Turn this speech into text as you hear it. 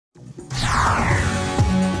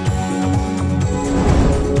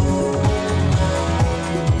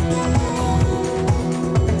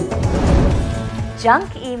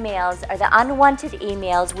Junk emails are the unwanted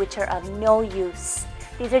emails which are of no use.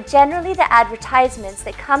 These are generally the advertisements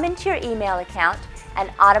that come into your email account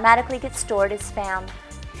and automatically get stored as spam.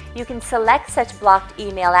 You can select such blocked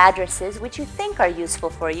email addresses which you think are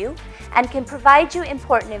useful for you and can provide you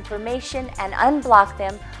important information and unblock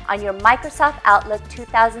them on your Microsoft Outlook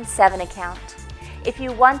 2007 account. If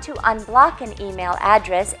you want to unblock an email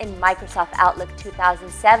address in Microsoft Outlook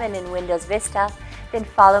 2007 in Windows Vista, then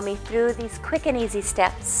follow me through these quick and easy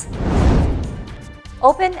steps.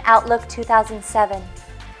 Open Outlook 2007.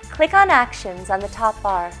 Click on Actions on the top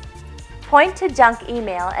bar. Point to Junk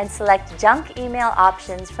Email and select Junk Email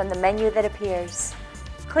Options from the menu that appears.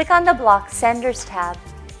 Click on the Block Senders tab.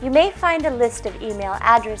 You may find a list of email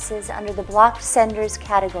addresses under the Blocked Senders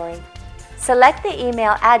category. Select the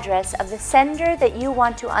email address of the sender that you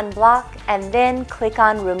want to unblock and then click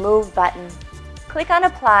on Remove button. Click on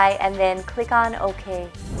Apply and then click on OK.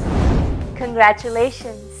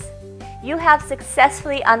 Congratulations! You have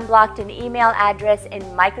successfully unblocked an email address in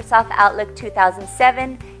Microsoft Outlook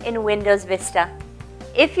 2007 in Windows Vista.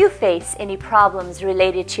 If you face any problems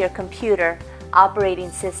related to your computer,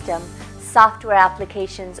 operating system, software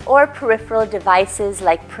applications, or peripheral devices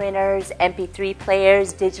like printers, MP3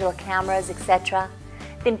 players, digital cameras, etc.,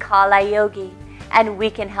 then call iYogi and we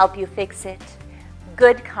can help you fix it.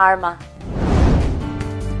 Good karma!